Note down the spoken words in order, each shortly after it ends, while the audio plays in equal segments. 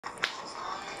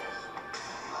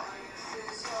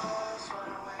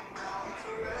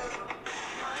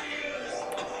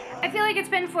feel like it's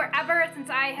been forever since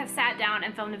I have sat down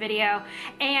and filmed a video,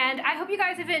 and I hope you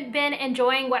guys have been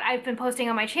enjoying what I've been posting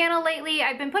on my channel lately.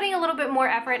 I've been putting a little bit more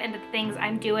effort into the things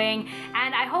I'm doing,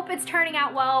 and I hope it's turning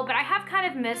out well, but I have kind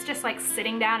of missed just like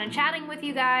sitting down and chatting with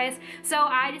you guys. So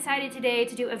I decided today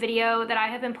to do a video that I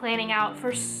have been planning out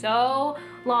for so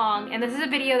long, and this is a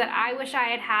video that I wish I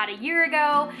had had a year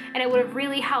ago, and it would have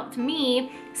really helped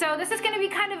me. So this is going to be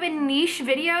kind of a niche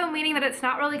video, meaning that it's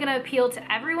not really going to appeal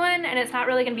to everyone and it's not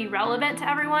really going to be relevant to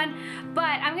everyone, but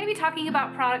I'm going to be talking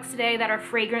about products today that are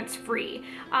fragrance free.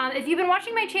 If you've been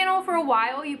watching my channel for a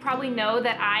while, you probably know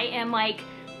that I am like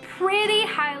pretty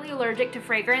highly allergic to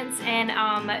fragrance, and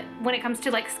when it comes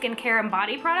to like skincare and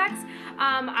body products,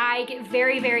 I get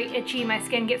very, very itchy, my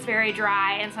skin gets very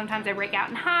dry, and sometimes I break out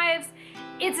in hives.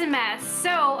 It's a mess.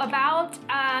 So about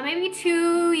maybe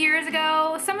 2 years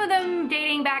ago, some of them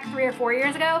dating back 3 or 4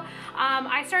 years ago,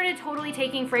 I started totally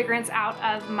taking fragrance out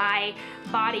of my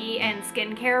body and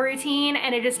skincare routine,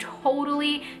 and it just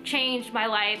totally changed my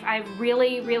life. I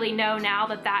really, really know now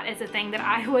that that is a thing that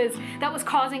was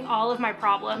causing all of my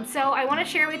problems. So I want to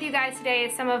share with you guys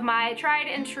today some of my tried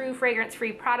and true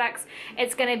fragrance-free products.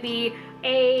 It's going to be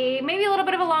maybe a little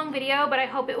bit of a long video, but I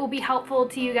hope it will be helpful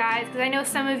to you guys, because I know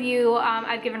some of you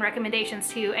I've given recommendations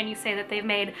to, and you say that they've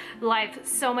made life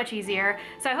so much easier.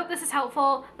 So I hope this is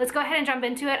helpful. Let's go ahead and jump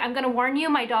into it. I'm going to warn you,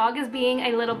 my dog is being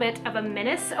a little bit of a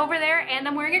menace over there, and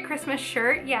I'm wearing a Christmas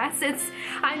shirt. Yes,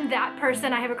 I'm that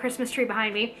person. I have a Christmas tree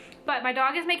behind me. But my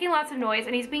dog is making lots of noise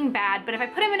and he's being bad, but if I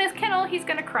put him in his kennel, he's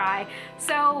gonna cry.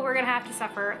 So we're gonna have to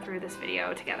suffer through this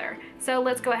video together. So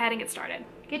let's go ahead and get started.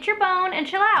 Get your bone and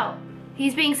chill out.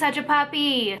 He's being such a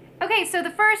puppy. Okay, so the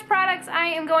first products I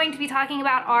am going to be talking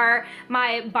about are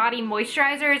my body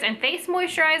moisturizers and face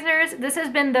moisturizers. This has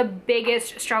been the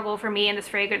biggest struggle for me in this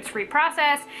fragrance-free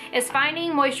process, is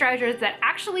finding moisturizers that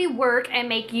actually work and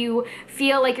make you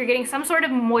feel like you're getting some sort of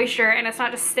moisture and it's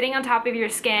not just sitting on top of your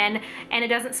skin and it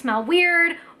doesn't smell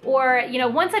weird, or, you know,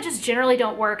 ones that just generally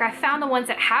don't work. I found the ones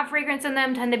that have fragrance in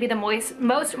them tend to be the most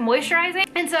moisturizing,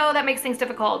 and so that makes things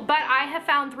difficult. But I have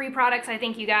found 3 products I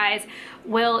think you guys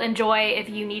will enjoy if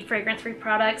you need fragrance-free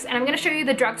products, and I'm going to show you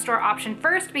the drugstore option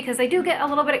first because they do get a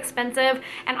little bit expensive,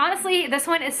 and honestly this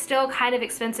one is still kind of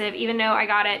expensive even though I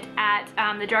got it at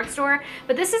the drugstore.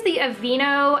 But this is the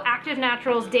Aveno Active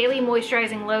Naturals Daily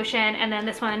Moisturizing Lotion, and then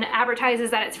this one advertises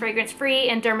that it's fragrance-free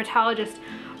and dermatologist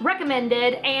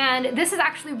recommended, and this is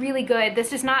actually really good.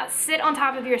 This does not sit on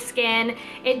top of your skin.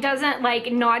 It doesn't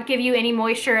like not give you any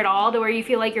moisture at all to where you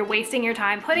feel like you're wasting your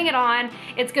time putting it on.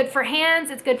 It's good for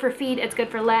hands, it's good for feet, it's good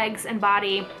for legs and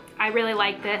body. I really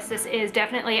like this. This is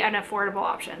definitely an affordable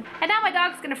option. And now my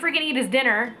dog's gonna freaking eat his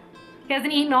dinner. He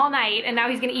hasn't eaten all night, and now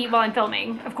he's gonna eat while I'm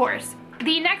filming, of course.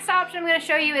 The next option I'm going to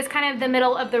show you is kind of the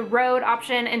middle of the road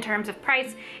option in terms of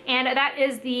price, and that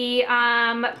is the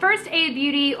First Aid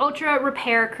Beauty Ultra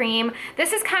Repair Cream.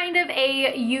 This is kind of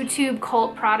a YouTube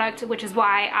cult product, which is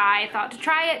why I thought to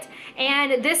try it,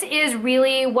 and this is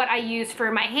really what I use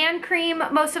for my hand cream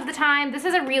most of the time. This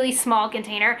is a really small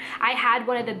container. I had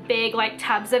one of the big like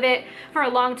tubs of it for a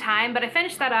long time, but I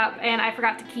finished that up and I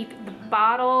forgot to keep the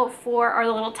bottle for our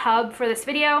little tub for this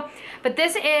video. But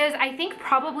this is, I think,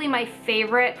 probably my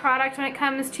favorite product when it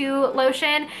comes to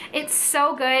lotion. It's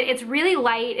so good. It's really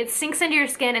light. It sinks into your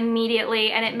skin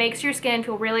immediately and it makes your skin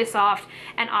feel really soft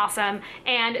and awesome.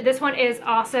 And this one is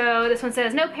also, this one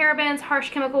says no parabens, harsh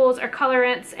chemicals, or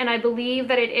colorants, and I believe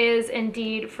that it is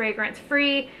indeed fragrance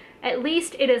free. At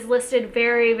least it is listed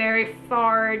very, very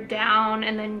far down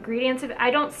in the ingredients. I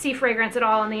don't see fragrance at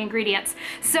all in the ingredients.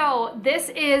 So this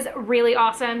is really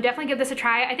awesome. Definitely give this a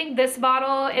try. I think this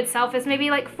bottle itself is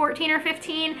maybe like 14 or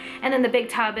 15, and then the big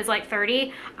tub is like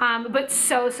 30, but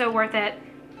so worth it.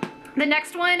 The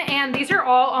next one, and these are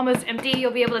all almost empty,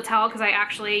 you'll be able to tell because I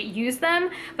actually use them,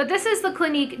 but this is the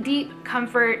Clinique Deep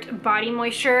Comfort Body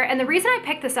Moisture, and the reason I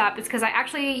picked this up is because I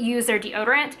actually use their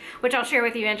deodorant, which I'll share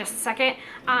with you in just a second,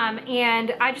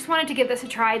 and I just wanted to give this a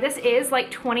try. This is like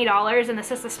 $20, and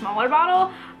this is the smaller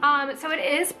bottle, so it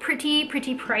is pretty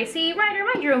pricey. Ryder,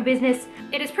 mind your own business.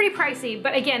 It is pretty pricey,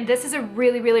 but again, this is a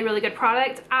really good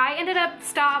product. I ended up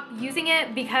stopped using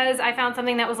it because I found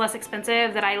something that was less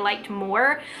expensive that I liked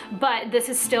more, but this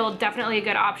is still definitely a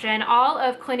good option. All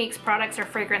of Clinique's products are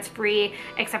fragrance free,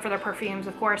 except for their perfumes,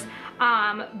 of course.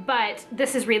 But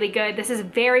this is really good. This is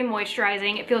very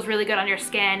moisturizing. It feels really good on your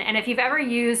skin. And if you've ever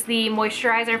used the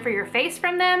moisturizer for your face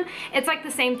from them, it's like the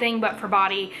same thing, but for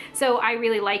body. So I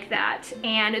really like that.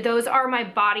 And those are my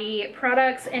body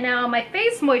products. And now my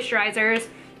face moisturizers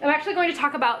I'm actually going to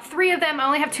talk about 3 of them. I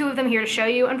only have 2 of them here to show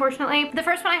you, unfortunately. The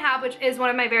first one I have, which is one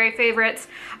of my very favorites,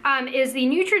 is the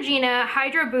Nuetrogena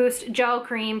Hydroboost Gel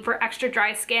Cream for extra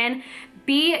dry skin.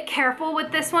 Be careful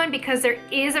with this one because there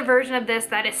is a version of this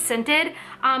that is scented.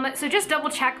 So just double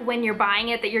check when you're buying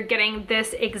it that you're getting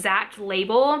this exact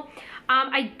label.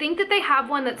 I think that they have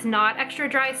one that's not extra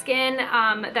dry skin,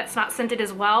 that's not scented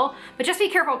as well, but just be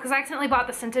careful because I accidentally bought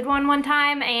the scented one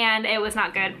time and it was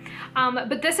not good.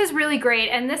 But this is really great,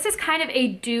 and this is kind of a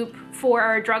dupe for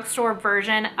our drugstore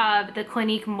version of the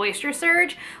Clinique Moisture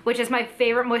Surge, which is my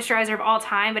favorite moisturizer of all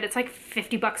time, but it's like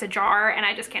 50 bucks a jar and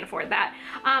I just can't afford that.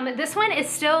 This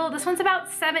one's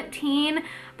about 17,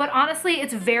 but honestly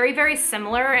it's very, very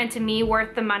similar and to me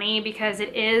worth the money because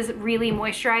it is really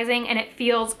moisturizing and it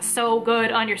feels so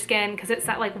good on your skin because it's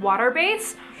that like water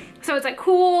base. So it's like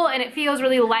cool and it feels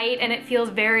really light and it feels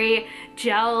very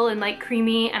gel and like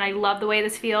creamy, and I love the way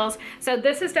this feels. So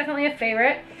this is definitely a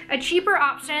favorite. A cheaper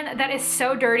option that is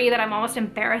so dirty that I'm almost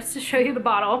embarrassed to show you the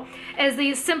bottle is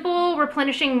the Simple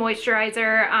Replenishing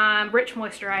Moisturizer, Rich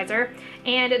Moisturizer.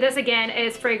 And this again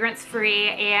is fragrance free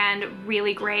and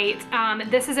really great.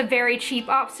 This is a very cheap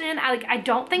option. I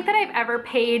don't think that I've ever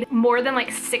paid more than like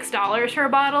 $6 for a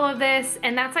bottle of this,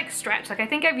 and that's like stretch. Like I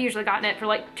think I've usually gotten it for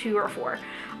like 2 or 4.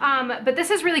 But this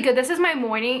is really good. This is my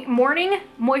morning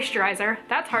moisturizer.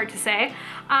 That's hard to say.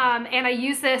 And I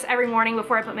use this every morning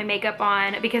before I put my makeup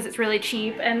on because it's really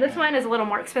cheap. And this one is a little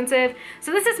more expensive.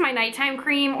 So this is my nighttime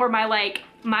cream, or my like,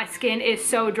 my skin is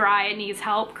so dry and needs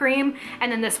help cream.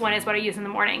 And then this one is what I use in the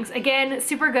mornings. Again,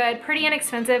 super good, pretty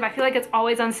inexpensive. I feel like it's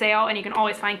always on sale and you can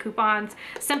always find coupons.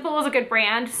 Simple is a good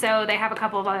brand, so they have a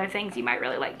couple of other things you might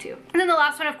really like too. And then the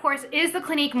last one, of course, is the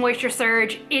Clinique Moisture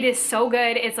Surge. It is so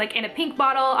good. It's like in a pink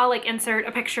bottle. I'll like insert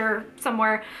a picture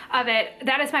somewhere of it.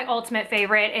 That is my ultimate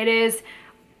favorite.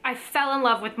 I fell in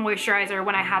love with moisturizer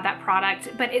when I had that product,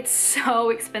 but it's so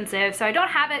expensive. So I don't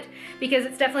have it because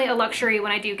it's definitely a luxury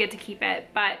when I do get to keep it.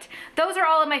 But those are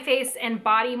all of my face and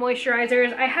body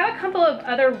moisturizers. I have a couple of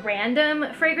other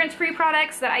random fragrance-free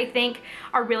products that I think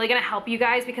are really gonna help you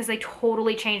guys because they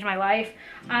totally changed my life.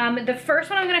 The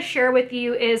first one I'm gonna share with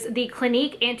you is the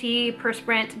Clinque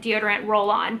Antiperspirant Deodorant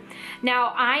Roll-On.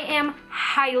 Now, I am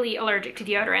highly allergic to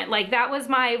deodorant. Like, that was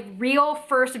my real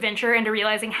first venture into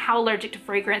realizing how allergic to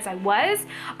fragrance I was.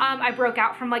 I broke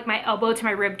out from like my elbow to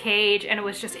my rib cage, and it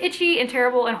was just itchy and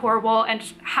terrible and horrible and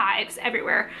just hives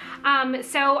everywhere.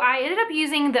 So I ended up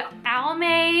using the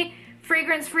Almay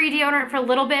fragrance-free deodorant for a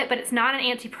little bit, but it's not an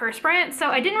antiperspirant, so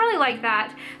I didn't really like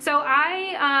that. So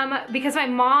I, because my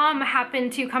mom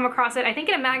happened to come across it, I think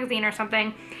in a magazine or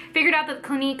something, figured out that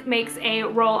Clinique makes a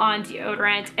roll-on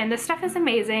deodorant, and this stuff is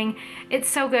amazing. It's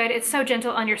so good, it's so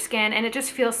gentle on your skin, and it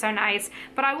just feels so nice.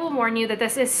 But I will warn you that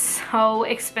this is so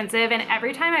expensive, and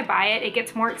every time I buy it, it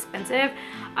gets more expensive.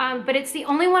 But it's the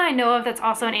only one I know of that's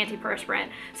also an antiperspirant.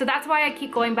 So that's why I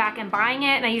keep going back and buying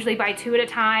it, and I usually buy 2 at a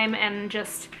time, and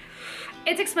just,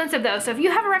 it's expensive though. So if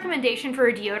you have a recommendation for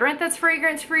a deodorant that's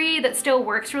fragrance free that still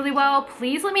works really well,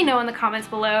 please let me know in the comments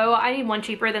below. I need one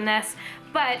cheaper than this.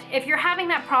 But if you're having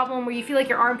that problem where you feel like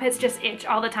your armpits just itch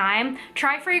all the time,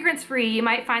 try fragrance free. You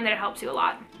might find that it helps you a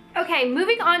lot. Okay,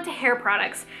 moving on to hair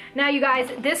products. Now you guys,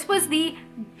 this was the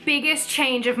biggest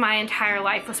change of my entire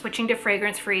life, was switching to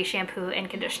fragrance-free shampoo and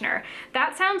conditioner.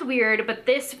 That sounds weird, but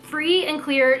this free and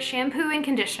clear shampoo and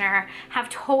conditioner have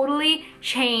totally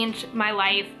changed my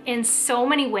life in so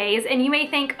many ways. And you may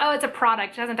think, oh, it's a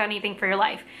product, it hasn't done anything for your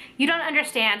life. You don't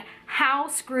understand how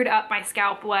screwed up my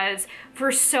scalp was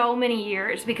for so many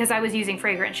years because I was using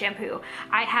fragrance shampoo.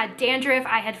 I had dandruff,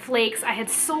 I had flakes, I had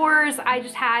sores,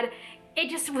 it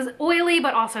just was oily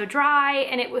but also dry,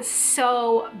 and it was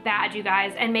so bad, you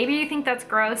guys. And maybe you think that's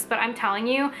gross, but I'm telling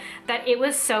you that it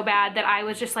was so bad that I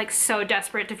was just like so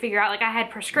desperate to figure out, like, I had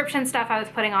prescription stuff I was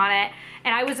putting on it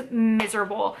and I was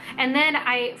miserable. And then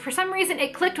for some reason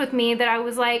it clicked with me that I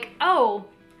was like, oh,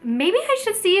 maybe I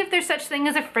should see if there's such thing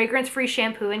as a fragrance-free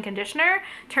shampoo and conditioner.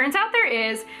 Turns out there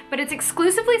is, but it's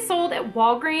exclusively sold at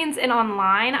Walgreens and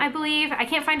online, I believe. I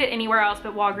can't find it anywhere else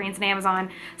but Walgreens and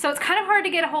Amazon. So it's kind of hard to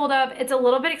get a hold of. It's a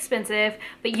little bit expensive,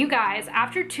 but you guys,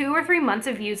 after 2 or 3 months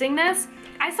of using this,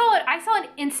 I saw an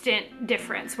instant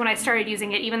difference when I started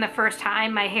using it. Even the first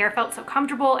time, my hair felt so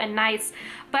comfortable and nice.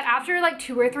 But after like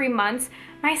 2 or 3 months,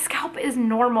 my scalp is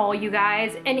normal, you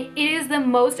guys, and it is the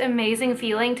most amazing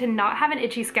feeling to not have an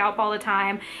itchy scalp all the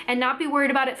time and not be worried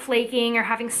about it flaking or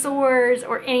having sores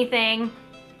or anything.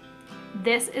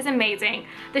 This is amazing.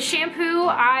 The shampoo,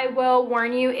 I will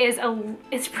warn you,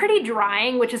 it's pretty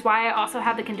drying, which is why I also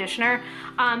have the conditioner,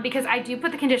 because I do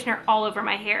put the conditioner all over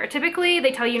my hair. Typically,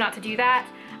 they tell you not to do that.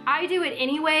 I do it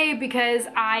anyway because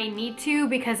I need to,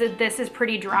 because this is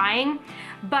pretty drying.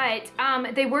 But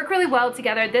they work really well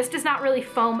together. This does not really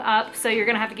foam up, so you're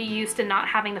gonna have to get used to not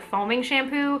having the foaming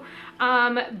shampoo.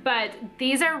 But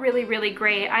these are really, really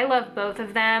great. I love both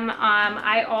of them.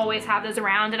 I always have those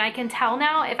around, and I can tell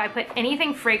now if I put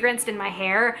anything fragranced in my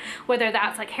hair, whether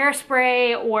that's like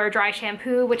hairspray or dry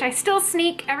shampoo, which I still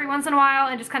sneak every once in a while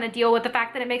and just kind of deal with the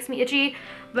fact that it makes me itchy.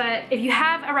 But if you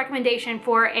have a recommendation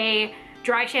for a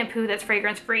dry shampoo that's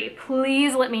fragrance free,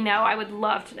 please let me know. I would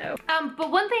love to know. But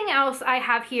one thing else I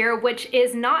have here, which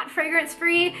is not fragrance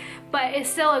free, but is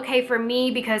still okay for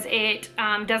me because it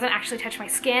doesn't actually touch my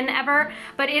skin ever,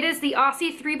 but it is the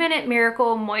Aussie 3-Minute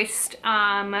Miracle Moist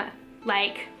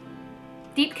like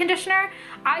deep conditioner.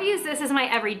 I use this as my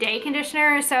everyday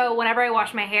conditioner, so whenever I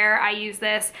wash my hair, I use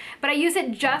this, but I use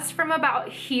it just from about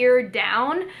here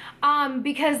down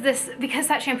because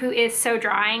that shampoo is so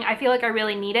drying. I feel like I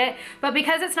really need it, but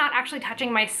because it's not actually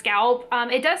touching my scalp,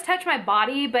 it does touch my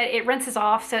body, but it rinses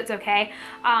off, so it's okay.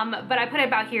 But I put it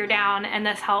about here down, and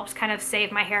this helps kind of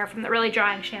save my hair from the really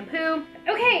drying shampoo.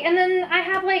 Okay, and then I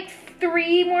have like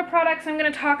 3 more products I'm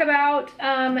gonna talk about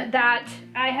that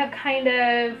I have kind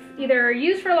of either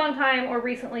used for a long time or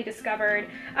recently discovered.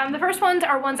 The first ones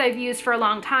are ones I've used for a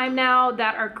long time now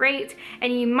that are great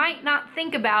and you might not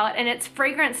think about, and it's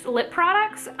fragranced lip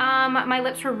products. My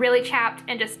lips were really chapped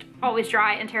and just always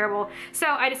dry and terrible, so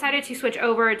I decided to switch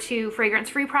over to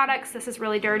fragrance-free products. This is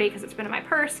really dirty because it's been in my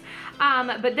purse,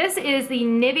 but this is the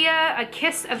Nivea A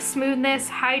Kiss of Smoothness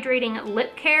Hydrating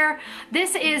Lip Care.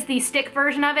 This is the stick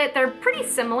version of it. They're pretty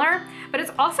similar, but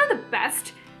it's also the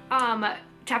best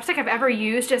chapstick I've ever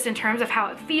used, just in terms of how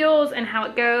it feels and how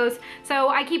it goes. So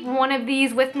I keep one of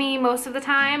these with me most of the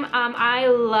time. I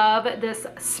love this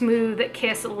Smooth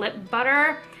Kiss Lip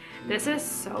Butter. This is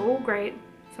so great.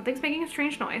 Something's making a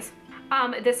strange noise.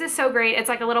 This is so great. It's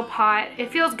like a little pot.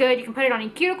 It feels good. You can put it on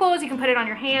your cuticles, you can put it on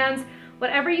your hands,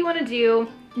 whatever you want to do.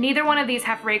 Neither one of these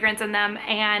have fragrance in them,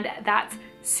 and that's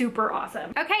super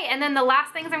awesome. Okay, and then the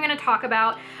last things I'm gonna talk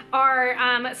about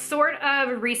are sort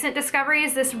of recent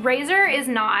discoveries. This razor is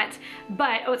not,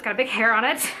 but, oh, it's got a big hair on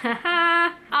it.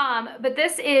 But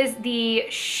this is the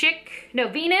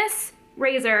Venus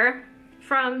razor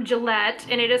from Gilette,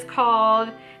 and it is called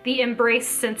the Embrace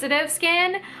Sensitive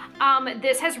Skin.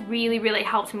 This has really, really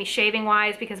helped me shaving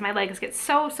wise because my legs get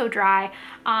so dry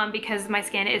because my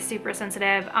skin is super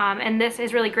sensitive, and this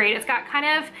is really great. It's got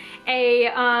kind of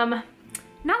a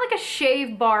not like a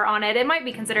shave bar on it. It might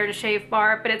be considered a shave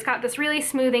bar, but it's got this really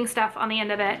smoothing stuff on the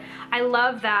end of it. I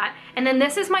love that. And then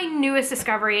this is my newest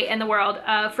discovery in the world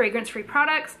of fragrance-free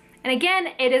products. And again,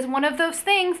 it is one of those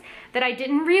things that I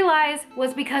didn't realize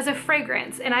was because of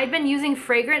fragrance. And I've been using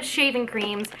fragrance shaving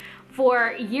creams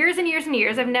for years and years and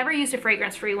years. I've never used a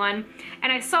fragrance-free one.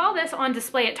 And I saw this on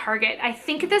display at Target. I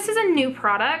think this is a new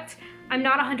product. I'm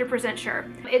not 100% sure.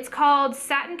 It's called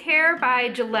Satin Care by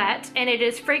Gillette, and it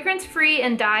is fragrance-free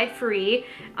and dye-free,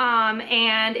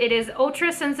 and it is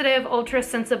ultra-sensitive,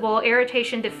 ultra-sensible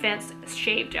irritation defense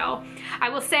shave gel. I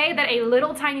will say that a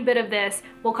little tiny bit of this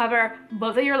will cover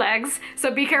both of your legs, so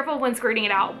be careful when squirting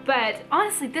it out. But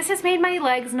honestly, this has made my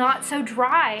legs not so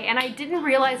dry, and I didn't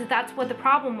realize that that's what the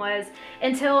problem was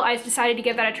until I decided to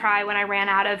give that a try when I ran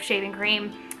out of shaving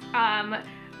cream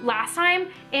last time,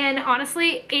 and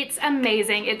honestly, it's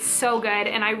amazing. It's so good,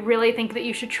 and I really think that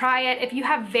you should try it. If you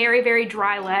have very, very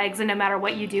dry legs, and no matter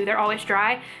what you do, they're always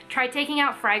dry, try taking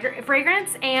out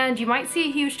fragrance, and you might see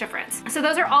a huge difference. So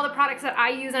those are all the products that I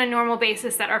use on a normal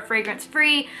basis that are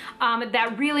fragrance-free,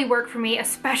 that really work for me,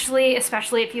 especially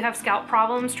if you have scalp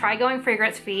problems. Try going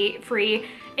fragrance-free.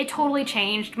 It totally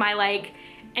changed my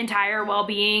entire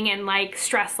well-being, and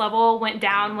stress level went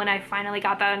down when I finally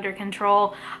got that under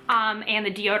control, and the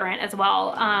deodorant as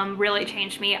well really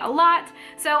changed me a lot.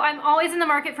 So I'm always in the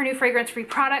market for new fragrance-free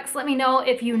products. Let me know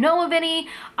if you know of any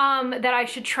that I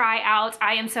should try out.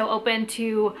 I am so open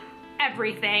to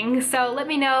everything, so let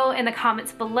me know in the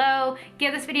comments below.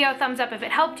 Give this video a thumbs up if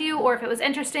it helped you or if it was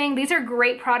interesting. These are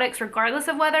great products regardless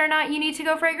of whether or not you need to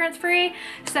go fragrance free,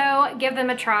 so give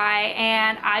them a try,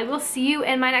 and I will see you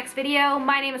in my next video.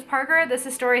 My name is Parker, this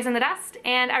is Stories in the Dust,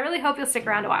 and I really hope you'll stick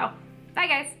around a while. Bye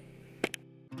guys!